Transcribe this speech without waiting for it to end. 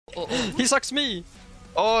He sucks me!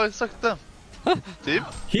 Oh, I sucked them. Team?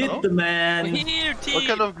 Hit the man! Here, team! What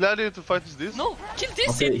kind of gladiator fight is this? No, kill this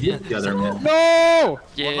Okay, hit the other man. No!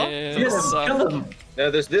 Kill Yeah, him, kill him! Yeah,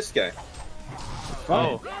 there's this guy.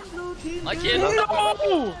 Oh. I killed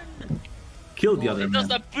No! Kill the other He doesn't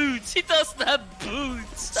man. have boots! He doesn't have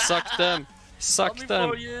boots! Suck them! Suck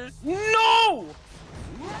them! No!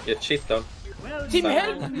 Get shit on. Team,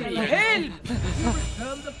 help me! Help!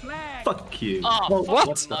 Fuck you. Oh,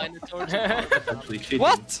 what? Actually cheating.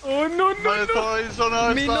 What? Oh no no no! Minotaur is on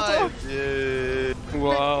our Minotaur. side! Yeah.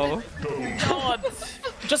 Wow. God!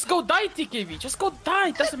 Just go die, TKV! Just go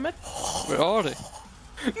die! Doesn't matter. Where are they?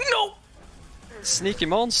 No! Sneaky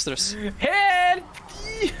monsters. Help!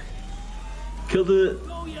 Kill the...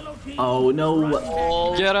 Oh no.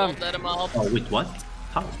 Oh, Get him. don't let him out. Oh wait, what?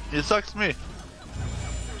 How? He sucks me.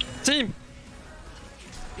 Team!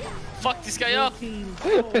 Fuck this guy up!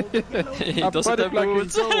 He doesn't have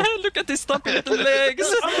boots. Look at his stumpy little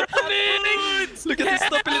legs! Look at his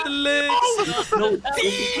stumpy little legs! No.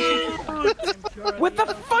 What the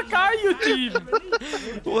fuck are you, team?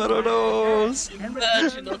 What are those?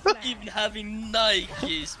 Imagine not even having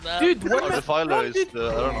Nikes, man. Dude, what Oh, the filer is, I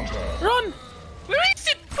don't know. Run! Where is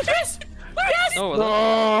it? Yes! Yes! Oh,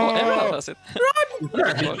 oh, everyone has it. We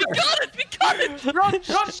got it! We got it!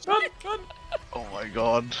 Run! Run! Oh my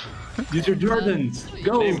god. Use your Jordans.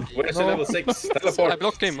 Go. Where's the level 6? Teleport. I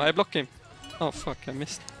block him. Oh fuck, I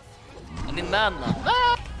missed. I need mana.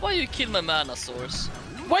 Ah, why you kill my mana source?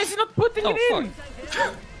 Why is he not putting Oh, it in?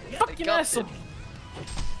 Fucking got asshole!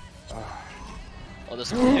 Oh,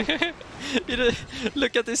 that's cool.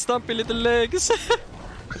 Look at his stumpy little legs.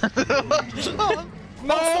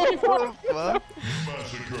 No! What?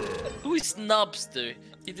 Who is Nubster?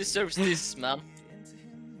 He deserves this, man.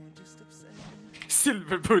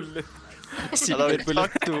 Silver bullet. Silver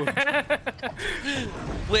bullet too.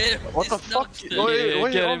 Where What is the fuck? Nubster?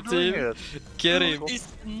 Why Get are him, you doing team. it? Get him. Who is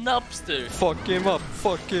Nubster? Fuck him up.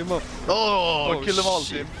 Oh, kill them all,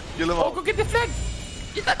 shit. team. Kill them Oh, all. go get the flag!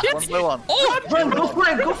 One by one. Oh! Run, go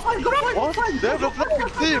fight, go fight, go fight. What? They have no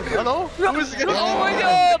flag, team. Hello? Who is getting Oh my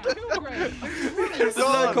god! The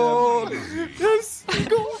black hole. Yes!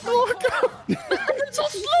 Go! So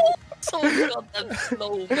slow! So goddamn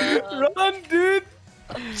slow, man. Run, dude!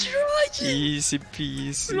 I'm trying! Easy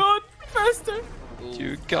peasy. Run! Faster!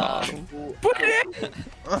 You got him. Put it in!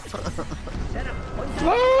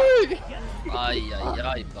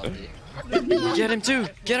 Ay, buddy. Get him too.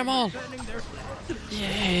 Get them all.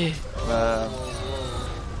 Yeah.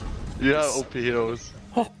 You have OP heroes.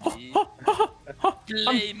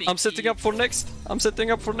 Blaming I'm setting up for next.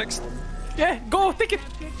 Yeah, go! Take it!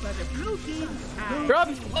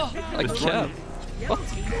 Run! I can't.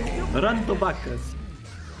 Run, TobakaZ.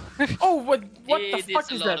 Oh, what the It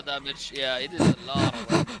fuck is is a lot that? of damage. Yeah, it is a lot of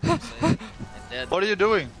damage. Dead. What are you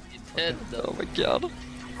doing? He's dead though. Oh my god.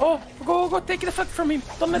 Oh, go, take the flag from him.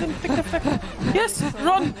 Don't let him take the flag. Yes,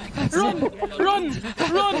 run!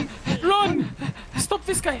 Stop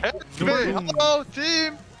this guy. Help me! Hello,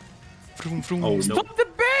 team! Vroom, vroom. Oh no. Stop the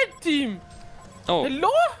bird, team. Oh, Hello?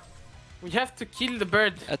 We have to kill the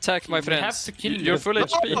bird. attack my We friends. have to kill You're you. full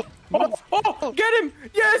HP. Oh, get him!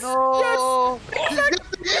 Yes! No! Get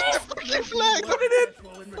the fucking flag! Put it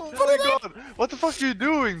in! Oh my god! What the fuck are you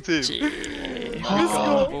doing, team? We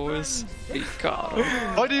got him, boys. We got him.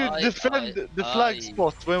 Why do you Aye, defend aye, the flag aye.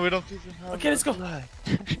 spot when we don't even have Okay, let's go. a flag?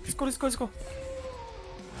 Let's go.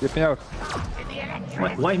 Get me out.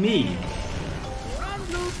 Why me?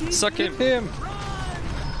 Suck him.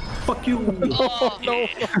 Fuck you. Oh, no.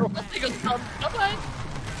 I got stunned. Bye-bye.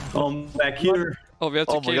 I'm back here. Oh, we have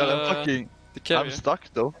to Oh my kill god, I'm fucking... the carrier. I'm stuck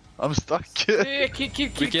though. I'm stuck. Yeah, kill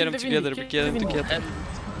We get them the together. Vinny, We get them kill the Vinny. together.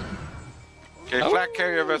 Okay, flag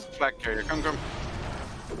carrier versus flag carrier. Come.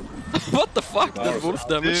 What the fuck? That wolf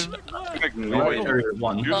damage. No way. Carrier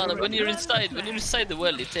one. No, when you're inside the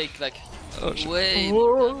well, you take like Oh, shit. way.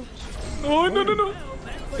 Oh, no.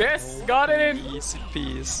 Yes, got it in. Easy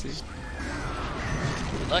peasy.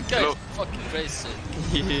 That guy is fucking crazy.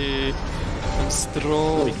 Yeah. I'm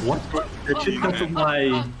strong. Wait, what? That should come from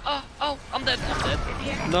my... Oh, I'm dead.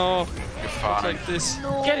 No. You're Not fine. like this.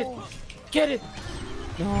 Get it.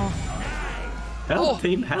 No. Help,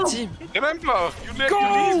 team, help. Team. Remember, you let Go!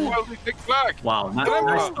 you leave while we take flag. Wow,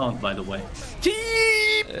 nice sound, by the way.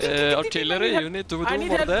 Team! Artillery, you need to do I need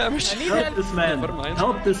more help. damage. I need Help help. this man. Never mind.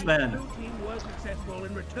 Help this man.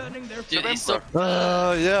 Dude, he's so.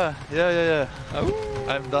 Yeah. Oh.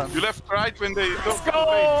 I'm done. You left right when they Let's don't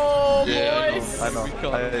go, Yeah, boys! I know. We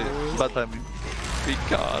got it. Bad timing. We we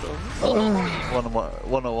got him.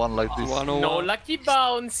 101 like this. 101. No lucky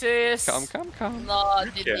bounces. Come. No,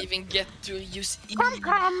 didn't even get to use E.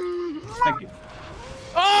 Thank you.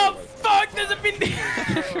 Oh fuck! There's a bin there.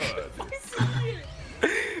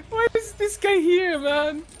 Why is this guy here,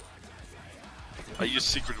 man? I use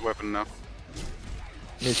secret weapon now.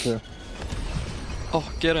 Me too. Oh,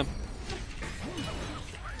 get him.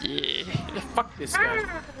 Yeah. Fuck this guy.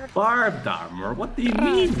 Barbed armor? What do you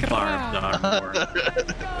mean barbed armor?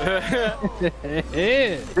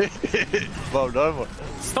 Wow, no.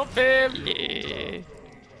 Stop him. Yeah.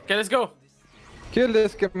 Okay, let's go. Kill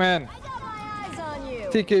this man.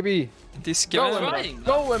 TKB. This Go, guy. Emerald.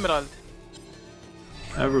 Go, Emerald.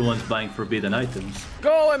 Everyone's buying forbidden items.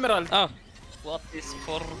 Go, Emerald. Oh. What is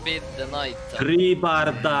forbidden item? 3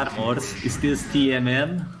 barbed armors. Is this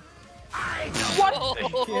TMN? What?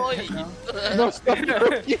 Oi. No, stop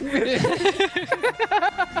looking me.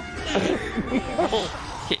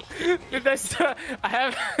 That's, I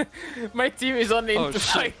have my team is only into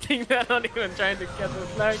shit. fighting. They're not even trying to get the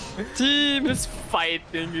flag. Team. Just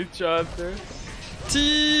fighting each other.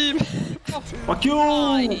 Team. Fuck you!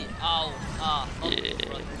 Ow. Ah. Yeah.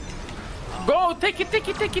 Go, take it.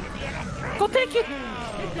 Go, take it.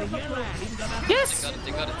 Yes.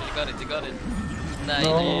 You got it. Nice.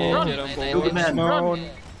 Yeah, get on board. Good man. No.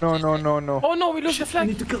 Oh no, we lose the I flag.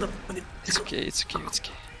 need to kill them. It's okay.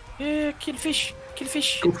 Yeah, kill fish.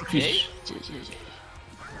 Go for fish.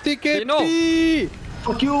 TKB. No.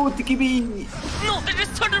 Fuck you, TKB! No, they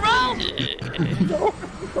just turned around.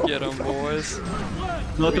 Get on, boys.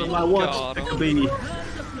 Not on my watch, got 'em. TKB.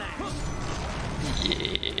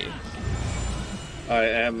 Yeah. I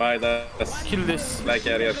am by the Kill this. black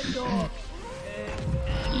area.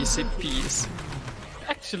 Easy peasy.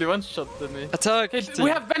 Actually, one shot to me. Attack. Okay, we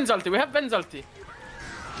have Ben's ulti.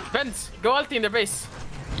 Ben's, go ulti in the base.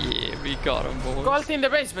 Yeah, we got him, boys. Go ulti in the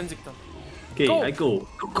base, Benzicton. Okay, Go. I go.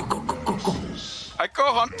 Go. I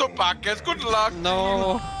go hunt TobakaZ. Good luck.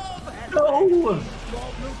 No. No!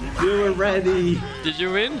 You were ready. Did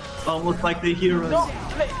you win? Almost like the heroes. No,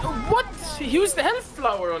 what? He used the health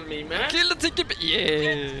flower on me, man. Kill the TKB.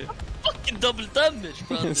 Yeah. Fucking double damage,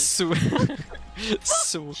 brother.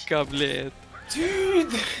 Soka bled.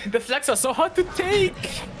 Dude, the flags are so hard to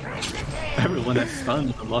take. Everyone has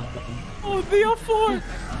stunned a lot. Oh, they are 4.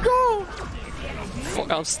 Go.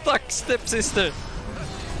 Fuck, I'm stuck, stepsister.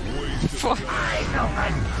 Fuck.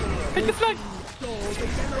 Take the flag.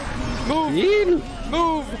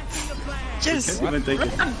 Move. Yes. Can't even take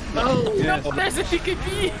it. No, there's a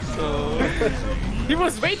TKB. He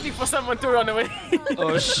was waiting for someone to run away.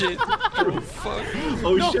 Oh shit. Oh fuck.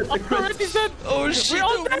 Oh No, shit, the crit. already said. Oh shit. We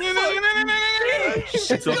all dead.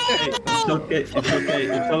 It's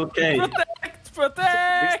okay.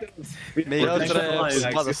 Protect. Make the traps.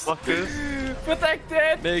 Motherfuckers.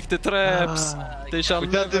 Protected. Make the traps. They shall We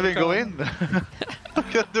can't even go in. We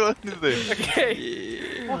can't do anything. Okay.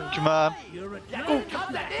 Come on.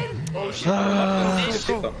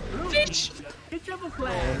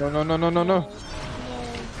 No.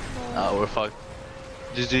 Ah, we're fucked.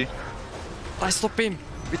 GG. I stop him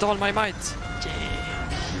with all my might.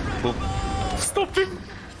 Stop him.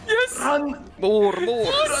 Yes. Run! More.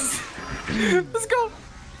 Let's go.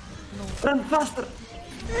 Run faster!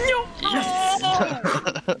 No.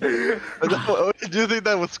 Do you think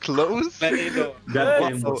that was close? That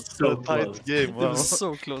game was so tight close. game. It Wow. was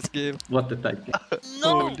so close game. What a tight game. No,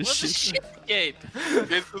 Holy what's a shit. shit game?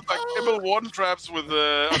 It's like level 1 traps with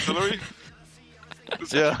artillery.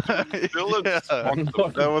 Yeah. Villains. Yeah.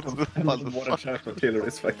 That was More than half artillery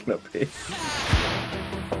is fucking up here.